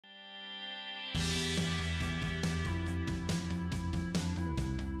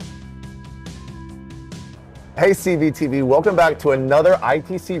Hey CVTV, welcome back to another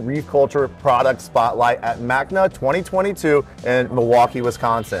ITC Reefculture product spotlight at MACNA 2022 in Milwaukee,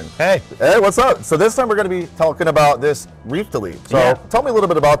 Wisconsin. Hey, what's up? So this time we're going to be talking about this Reef Delete. So tell me a little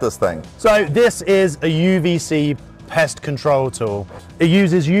bit about this thing. So this is a UVC pest control tool. It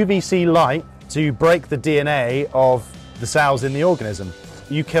uses UVC light to break the DNA of the cells in the organism.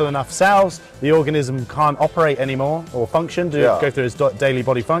 You kill enough cells, the organism can't operate anymore or function to go through its daily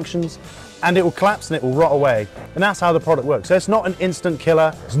body functions, and it will collapse and it will rot away. And that's how the product works. So it's not an instant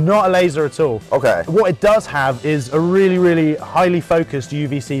killer, it's not a laser at all. Okay. What it does have is a really highly focused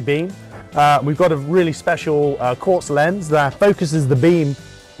UVC beam. We've got a really special quartz lens that focuses the beam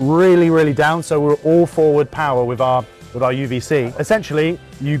really down, so we're all forward power with our UVC. Essentially,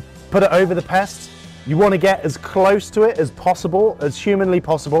 you put it over the pest, you want to get as close to it as possible, as humanly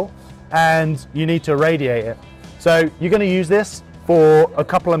possible, and you need to irradiate it. So you're going to use this for a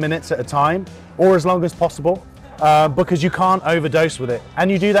couple of minutes at a time, or as long as possible, because you can't overdose with it.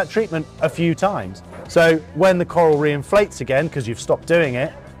 And you do that treatment a few times. So when the coral reinflates again, because you've stopped doing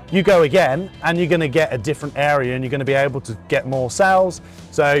it, you go again, and you're going to get a different area, and you're going to be able to get more cells,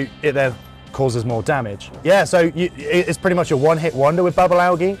 so it then causes more damage. Yeah, so it's pretty much a one-hit wonder with Bubble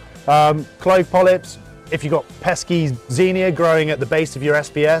Algae. Clove polyps, if you've got pesky xenia growing at the base of your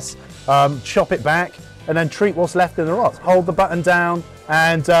SPS, chop it back and then treat what's left in the rots. Hold the button down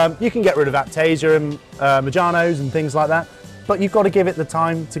and you can get rid of Aiptasia and Mojanos and things like that, but you've got to give it the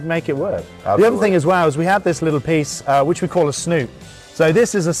time to make it work. Absolutely. The other thing as well is we have this little piece which we call a snoot. So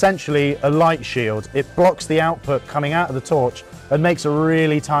this is essentially a light shield. It blocks the output coming out of the torch and makes a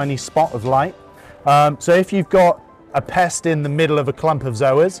really tiny spot of light. So if you've got a pest in the middle of a clump of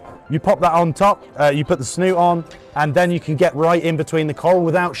zoas, you pop that on top, you put the snoot on, and then you can get right in between the coral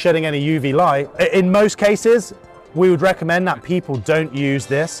without shedding any UV light. In most cases, we would recommend that people don't use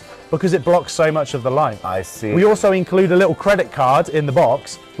this because it blocks so much of the light. I see. We also include a little credit card in the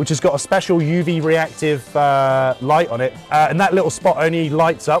box, which has got a special UV reactive light on it, and that little spot only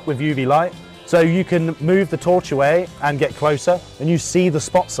lights up with UV light. So you can move the torch away and get closer, and you see the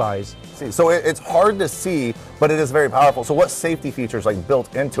spot size. So it's hard to see, but it is very powerful. So what safety features like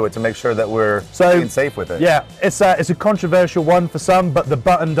built into it to make sure that we're being safe with it? Yeah, it's a controversial one for some, but the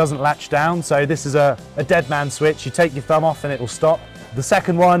button doesn't latch down. So this is a dead man switch. You take your thumb off and it will stop. The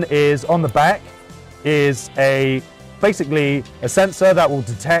second one is on the back, is basically a sensor that will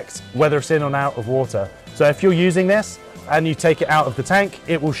detect whether it's in or out of water. So if you're using this and you take it out of the tank,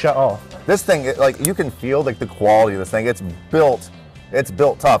 it will shut off. This thing, like you can feel like the quality of this thing. It's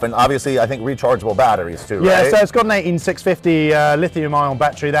built tough, and obviously I think rechargeable batteries too, right? Yeah, so it's got an 18650 lithium ion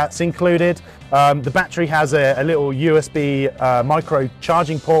battery that's included. The battery has a little USB micro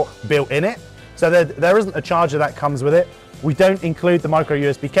charging port built in it. So there isn't a charger that comes with it. We don't include the micro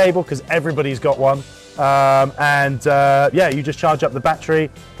USB cable because everybody's got one. Yeah, you just charge up the battery,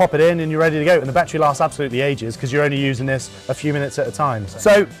 pop it in, and you're ready to go. And the battery lasts absolutely ages because you're only using this a few minutes at a time.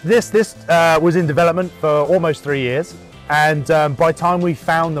 So this was in development for almost 3 years. And by the time we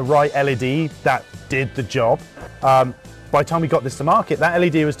found the right LED that did the job, by the time we got this to market, that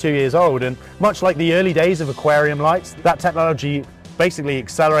LED was 2 years old. And much like the early days of aquarium lights, that technology basically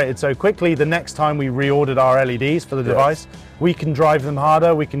accelerated so quickly. The next time we reordered our LEDs for the device, we can drive them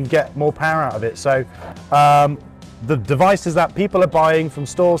harder, we can get more power out of it. So the devices that people are buying from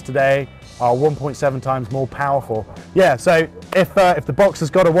stores today are 1.7 times more powerful. Yeah, so if the box has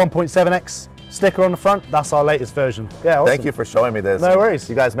got a 1.7x sticker on the front, that's our latest version. Yeah, awesome. Thank you for showing me this. No worries.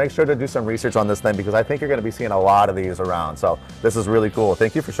 You guys make sure to do some research on this thing because I think you're going to be seeing a lot of these around. So this is really cool.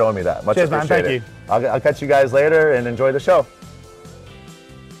 Thank you for showing me that. Much appreciated. Cheers, man. Thank you. I'll catch you guys later and enjoy the show.